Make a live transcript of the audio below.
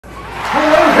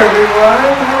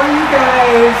everyone. How are you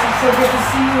guys? It's so good to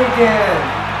see you again.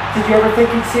 Did you ever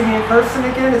think you'd see me in person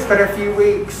again? It's been a few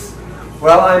weeks.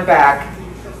 Well, I'm back.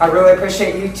 I really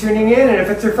appreciate you tuning in, and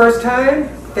if it's your first time,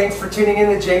 thanks for tuning in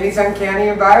to Jamie's Uncanny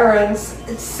and Byron's.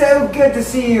 It's so good to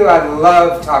see you. I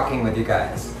love talking with you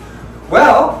guys.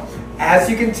 Well, as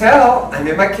you can tell, I'm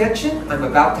in my kitchen. I'm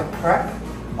about to prep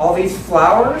all these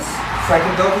flowers so I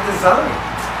can build a design.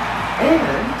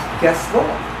 And guess what?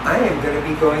 I am going to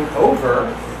be going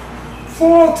over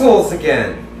floral tools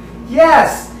again.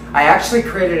 Yes, I actually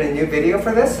created a new video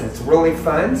for this and it's really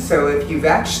fun. So if you've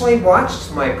actually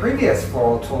watched my previous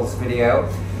floral tools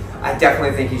video, I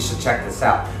definitely think you should check this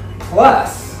out.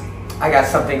 Plus, I got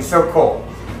something so cool.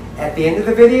 At the end of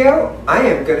the video, I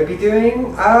am going to be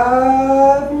doing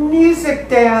a music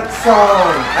dance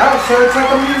song. Oh, so it's like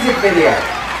a music video,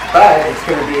 but it's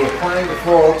going to be applying the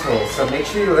floral tools. So make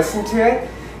sure you listen to it.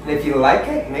 And if you like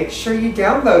it, make sure you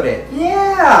download it.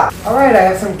 Yeah! Alright, I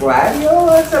have some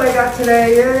gladiolas that I got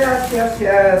today.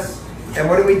 Yes. And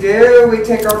what do? We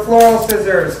take our floral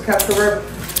scissors, cut the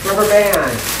rubber band,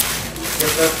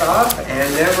 get this off,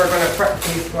 and then we're going to prep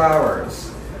these flowers.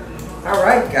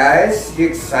 Alright guys, you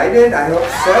excited? I hope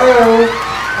so.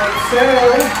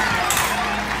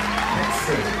 Let's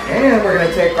see. And we're going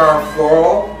to take our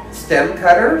floral stem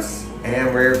cutters,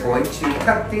 and we're going to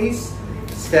cut these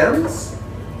stems.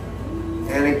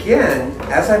 And again,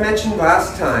 as I mentioned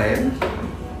last time,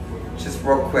 just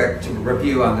real quick to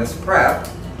review on this prep,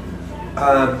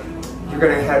 you're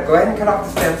going to go ahead and cut off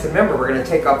the stems. And remember, we're going to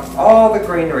take off all the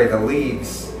greenery, the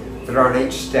leaves that are on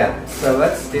each stem. So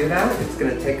let's do that. It's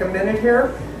going to take a minute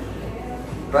here,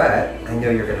 but I know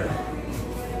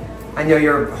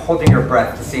you're holding your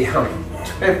breath to see how I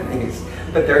trim these.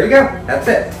 But there you go. That's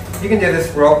it. You can do this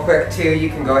real quick too. You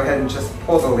can go ahead and just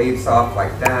pull the leaves off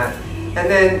like that. And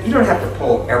then you don't have to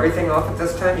pull everything off at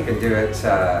this time. You can do it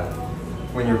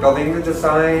when you're building the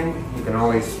design. You can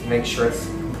always make sure it's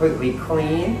completely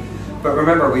clean. But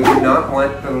remember, we do not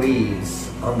want the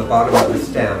leaves on the bottom of the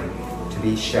stem to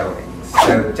be showing.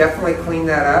 So definitely clean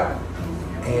that up.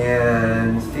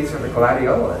 And these are the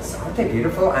gladiolas. Aren't they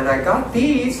beautiful? And I got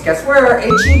these, guess where?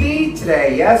 HEB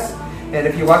today, yes. And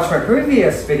if you watch my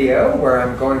previous video where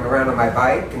I'm going around on my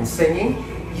bike and singing,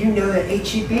 you know the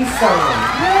HEB song.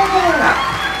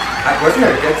 Yeah! Wasn't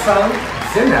it a good song?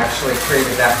 Zim actually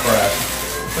created that for us.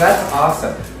 So that's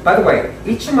awesome. By the way,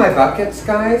 each of my buckets,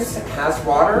 guys, has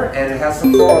water and it has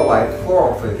some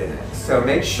floral food in it. So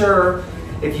make sure,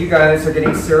 if you guys are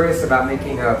getting serious about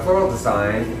making a floral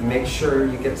design, make sure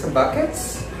you get some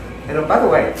buckets. And by the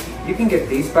way, you can get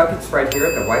these buckets right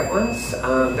here, the white ones.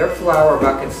 They're flower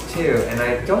buckets too, and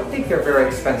I don't think they're very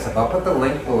expensive. I'll put the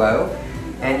link below,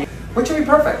 which will be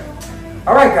perfect.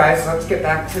 All right, guys, let's get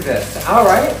back to this. All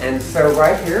right, and so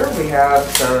right here we have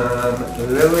some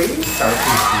lilies. Aren't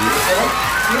these beautiful?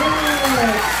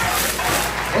 Yes.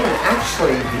 And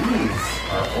actually, these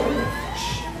are orange,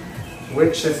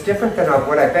 which is different than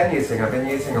what I've been using. I've been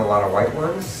using a lot of white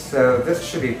ones, so this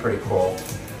should be pretty cool.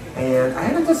 And I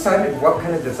haven't decided what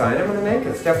kind of design I'm going to make.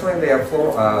 It's definitely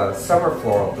a summer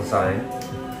floral design.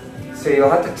 So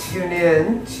you'll have to tune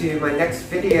in to my next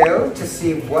video to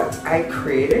see what I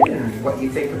created and what you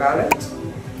think about it.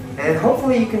 And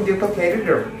hopefully you can duplicate it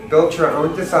or build your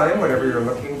own design, whatever you're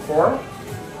looking for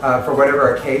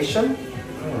whatever occasion.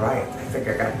 All right, I think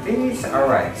I got these. All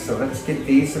right, so let's get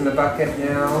these in the bucket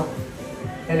now.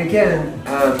 And again,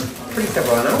 pretty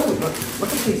simple. And oh,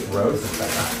 look at these roses I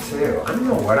got too. I don't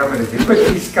know what I'm going to do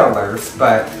with these colors,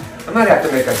 but I might have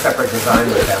to make a separate design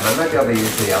with them. I might be able to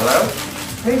use the yellow.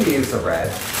 Maybe use the red,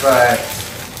 but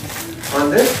on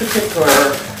this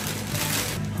particular,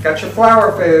 got your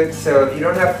flower food, so if you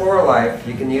don't have Floral Life,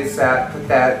 you can use that, put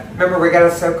that. Remember, we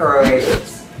gotta soak our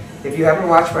oasis. If you haven't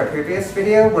watched my previous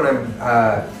video, when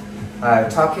I'm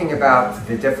talking about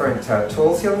the different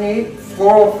tools you'll need,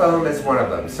 floral foam is one of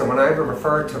them. So when I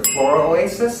refer to Floral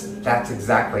Oasis, that's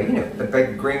exactly, the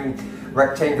big green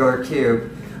rectangular cube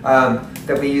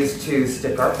that we use to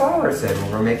stick our flowers in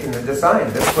when we're making the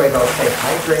design. This way they'll stay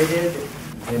hydrated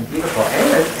and beautiful.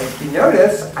 And if you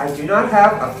notice, I do not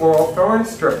have a floral thorn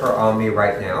stripper on me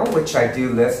right now, which I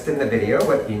do list in the video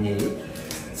what you need.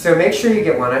 So make sure you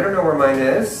get one. I don't know where mine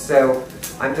is, so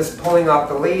I'm just pulling off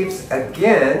the leaves.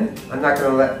 Again, I'm not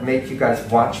going to make you guys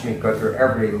watch me go through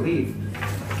every leaf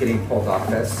getting pulled off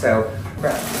this. So,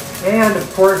 and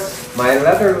of course, my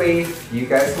leather leaf, you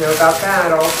guys know about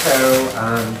that also.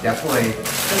 Definitely,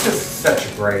 this is such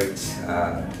a great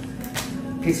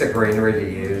piece of greenery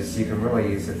to use. You can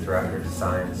really use it throughout your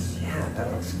designs. Yeah,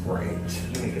 that looks great.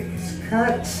 Let me get this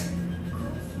cut.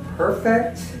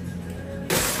 Perfect.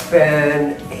 It's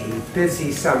been a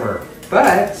busy summer.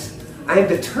 but I am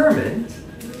determined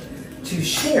to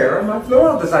share my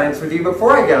floral designs with you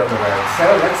before I get on the road. So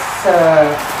let's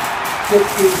get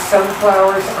these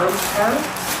sunflowers unpacked.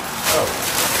 Oh.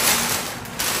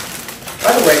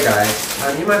 By the way,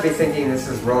 guys, you might be thinking this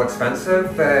is real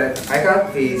expensive, but I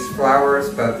got these flowers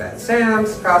both at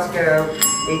Sam's, Costco,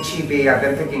 H-E-B. I've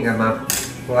been picking them up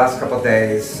the last couple of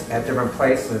days at different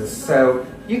places. So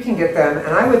you can get them, and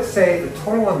I would say the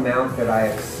total amount that I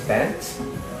have spent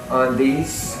on these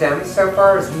stems so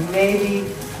far is maybe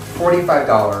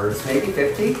 $45, maybe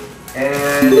 $50.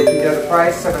 And if you know the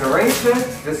price of an arrangement,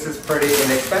 this is pretty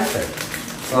inexpensive.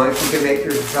 As long as you can make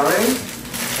your design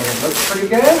and it looks pretty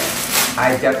good,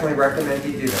 I definitely recommend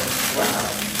you do this. Wow,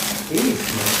 these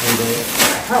must be the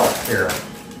help here.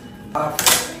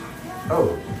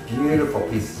 Oh, beautiful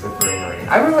pieces of greenery.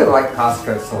 I really like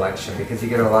Costco's selection because you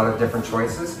get a lot of different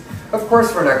choices. Of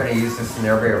course, we're not going to use this in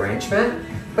every arrangement,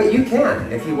 but you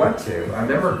can if you want to.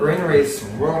 Remember, greenery is a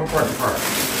real important part.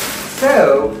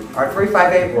 So, our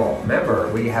 3-5-8 rule. Remember,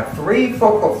 we have 3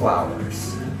 focal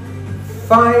flowers,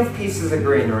 5 pieces of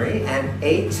greenery, and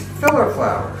 8 filler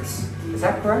flowers. Is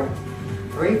that correct?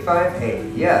 3, 5,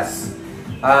 8. Yes.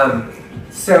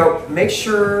 So make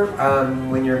sure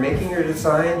when you're making your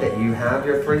design that you have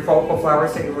your 3 focal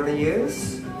flowers that you want to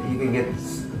use. You can get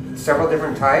several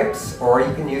different types, or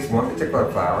you can use one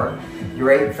particular flower.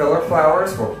 Your 8 filler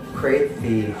flowers will create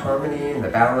the harmony and the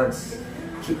balance,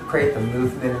 create the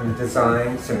movement in the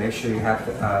design. So make sure you have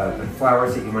the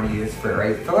flowers that you want to use for your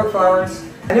 8 filler flowers.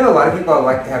 I know a lot of people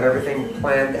like to have everything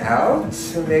planned out.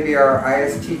 So maybe our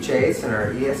ISTJs and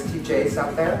our ESTJs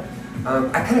out there.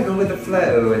 I kind of go with the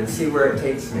flow and see where it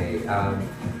takes me.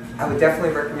 I would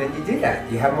definitely recommend you do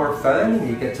that. You have more fun and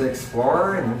you get to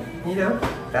explore, and you know,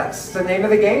 that's the name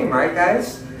of the game, right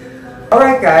guys?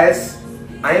 Alright guys,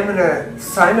 I am gonna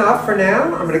sign off for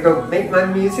now. I'm gonna go make my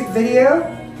music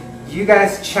video. You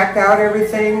guys check out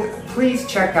everything. Please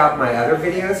check out my other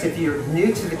videos. If you're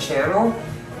new to the channel,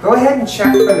 go ahead and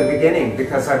check from the beginning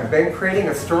because I've been creating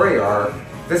a story arc.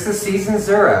 This is season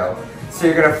 0. So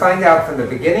you're going to find out from the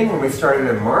beginning when we started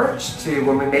in March to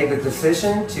when we made the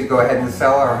decision to go ahead and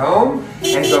sell our home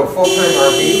and go full-time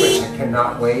RV, which I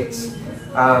cannot wait.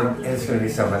 It's going to be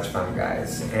so much fun,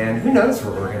 guys. And who knows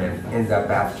where we're going to end up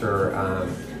after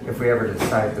if we ever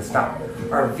decide to stop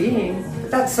RVing.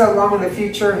 But that's so long in the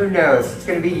future, who knows? It's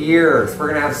going to be years. We're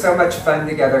going to have so much fun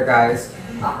together, guys.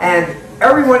 And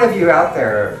every one of you out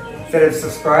there that have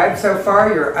subscribed so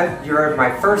far, you're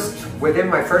within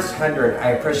my first 100. I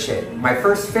appreciate it. My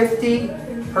first 50,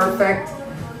 perfect.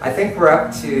 I think we're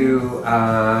up to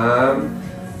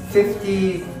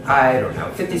 50, I don't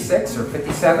know, 56 or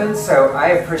 57. So I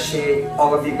appreciate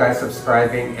all of you guys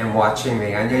subscribing and watching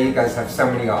me. I know you guys have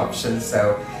so many options,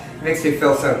 so it makes me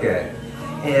feel so good.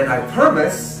 And I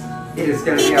promise it is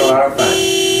going to be a lot of fun.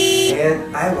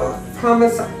 And I will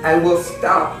promise I will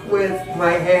stop with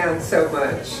my hands so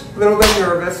much. A little bit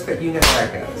nervous, but you know how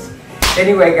that goes.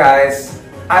 Anyway, guys,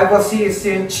 I will see you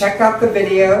soon. Check out the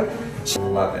video.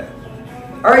 Love it.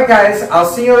 Alright, guys, I'll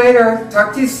see you later.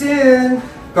 Talk to you soon.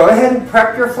 Go ahead and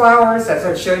prep your flowers as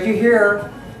I showed you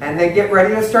here, and then get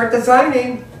ready to start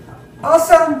designing.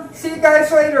 Awesome. See you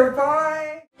guys later.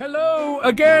 Bye. Hello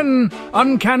again,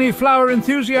 uncanny flower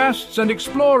enthusiasts and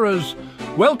explorers.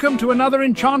 Welcome to another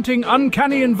enchanting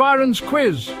Uncanny Environs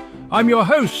quiz. I'm your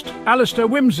host, Alistair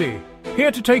Whimsy,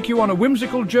 here to take you on a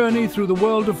whimsical journey through the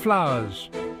world of flowers.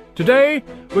 Today,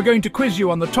 we're going to quiz you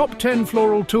on the top 10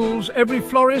 floral tools every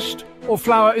florist or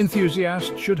flower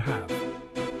enthusiast should have.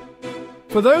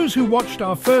 For those who watched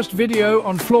our first video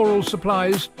on floral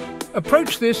supplies,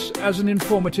 approach this as an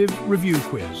informative review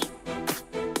quiz.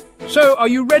 So, are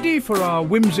you ready for our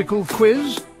whimsical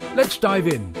quiz? Let's dive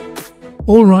in.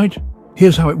 All right.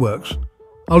 Here's how it works.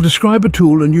 I'll describe a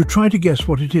tool and you try to guess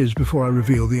what it is before I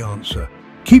reveal the answer.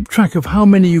 Keep track of how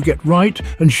many you get right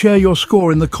and share your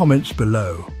score in the comments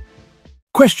below.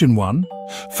 Question 1.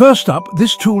 First up,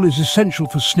 this tool is essential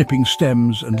for snipping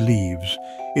stems and leaves.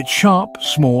 It's sharp,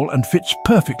 small, and fits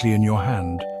perfectly in your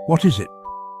hand. What is it?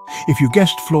 If you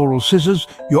guessed floral scissors,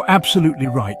 you're absolutely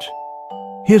right.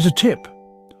 Here's a tip.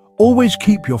 Always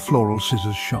keep your floral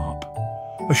scissors sharp.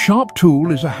 A sharp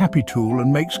tool is a happy tool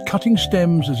and makes cutting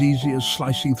stems as easy as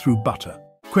slicing through butter.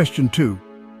 Question 2.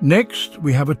 Next,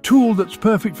 we have a tool that's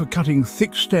perfect for cutting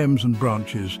thick stems and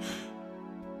branches.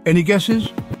 Any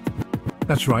guesses?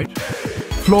 That's right.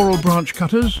 Floral branch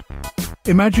cutters?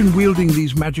 Imagine wielding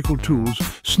these magical tools,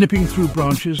 snipping through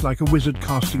branches like a wizard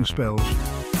casting spells.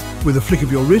 With a flick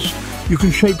of your wrist, you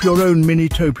can shape your own mini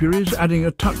topiaries, adding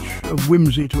a touch of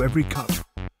whimsy to every cut.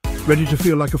 Ready to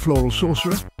feel like a floral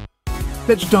sorcerer?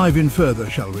 Let's dive in further,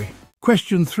 shall we?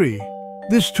 Question 3.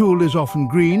 This tool is often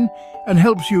green and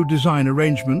helps you design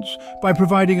arrangements by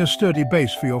providing a sturdy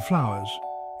base for your flowers.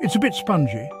 It's a bit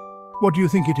spongy. What do you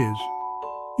think it is?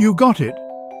 You got it.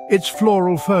 It's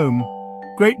floral foam.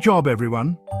 Great job,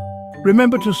 everyone.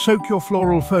 Remember to soak your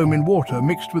floral foam in water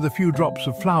mixed with a few drops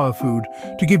of flower food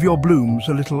to give your blooms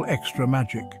a little extra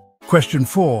magic. Question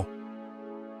 4.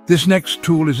 This next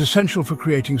tool is essential for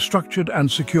creating structured and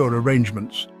secure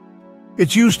arrangements.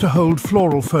 It's used to hold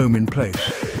floral foam in place.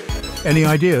 Any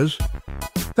ideas?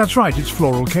 That's right, it's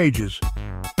floral cages.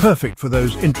 Perfect for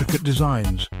those intricate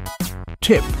designs.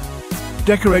 Tip: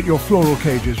 decorate your floral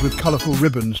cages with colourful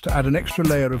ribbons to add an extra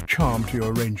layer of charm to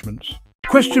your arrangements.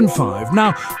 Question 5.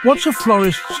 Now, what's a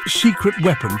florist's secret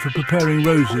weapon for preparing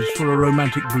roses for a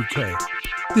romantic bouquet?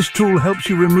 This tool helps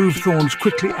you remove thorns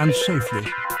quickly and safely.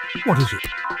 What is it?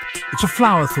 It's a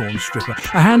flower thorn stripper,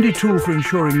 a handy tool for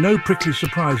ensuring no prickly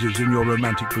surprises in your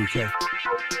romantic bouquet.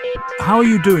 How are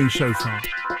you doing so far?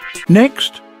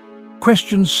 Next,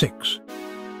 question 6.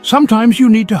 Sometimes you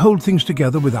need to hold things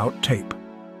together without tape.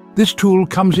 This tool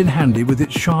comes in handy with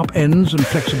its sharp ends and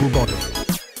flexible body.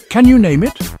 Can you name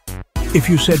it? If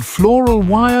you said floral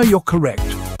wire, you're correct.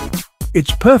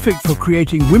 It's perfect for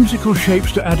creating whimsical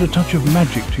shapes to add a touch of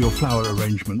magic to your flower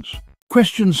arrangements.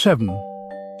 Question 7.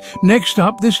 Next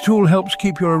up, this tool helps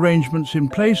keep your arrangements in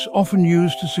place, often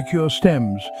used to secure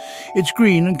stems. It's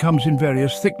green and comes in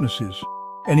various thicknesses.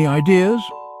 Any ideas?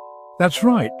 That's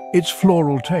right, it's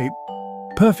floral tape.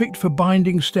 Perfect for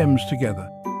binding stems together.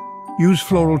 Use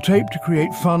floral tape to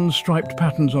create fun, striped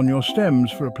patterns on your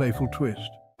stems for a playful twist.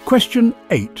 Question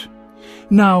 8.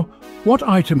 Now, what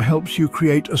item helps you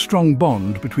create a strong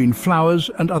bond between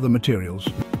flowers and other materials?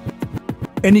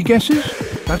 Any guesses?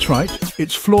 That's right,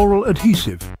 it's floral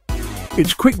adhesive.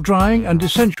 It's quick drying and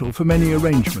essential for many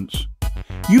arrangements.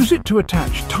 Use it to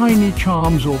attach tiny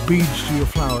charms or beads to your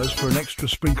flowers for an extra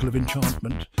sprinkle of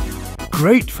enchantment.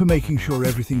 Great for making sure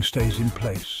everything stays in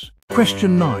place.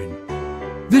 Question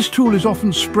 9. This tool is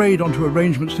often sprayed onto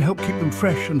arrangements to help keep them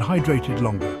fresh and hydrated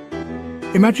longer.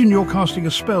 Imagine you're casting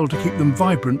a spell to keep them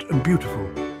vibrant and beautiful.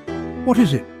 What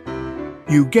is it?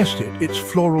 You guessed it, it's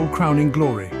floral crowning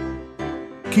glory.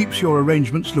 Keeps your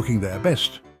arrangements looking their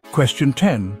best. Question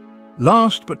 10.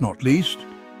 Last but not least,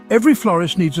 every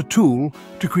florist needs a tool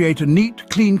to create a neat,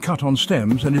 clean cut on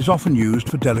stems and is often used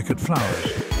for delicate flowers.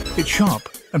 It's sharp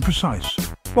and precise.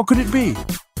 What could it be?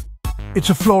 It's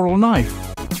a floral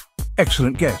knife.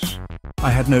 Excellent guess. I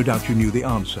had no doubt you knew the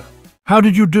answer. How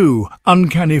did you do,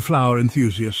 uncanny flower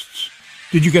enthusiasts?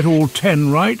 Did you get all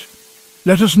 10 right?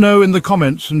 Let us know in the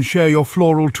comments and share your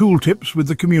floral tool tips with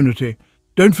the community.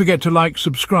 Don't forget to like,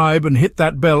 subscribe and hit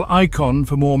that bell icon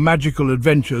for more magical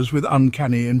adventures with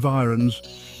Uncanny Environs.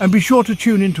 And be sure to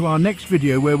tune into our next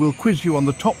video where we'll quiz you on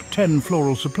the top 10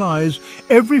 floral supplies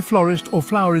every florist or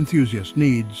flower enthusiast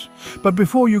needs. But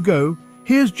before you go,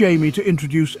 here's Jamie to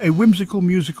introduce a whimsical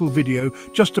musical video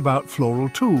just about floral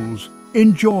tools.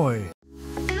 Enjoy!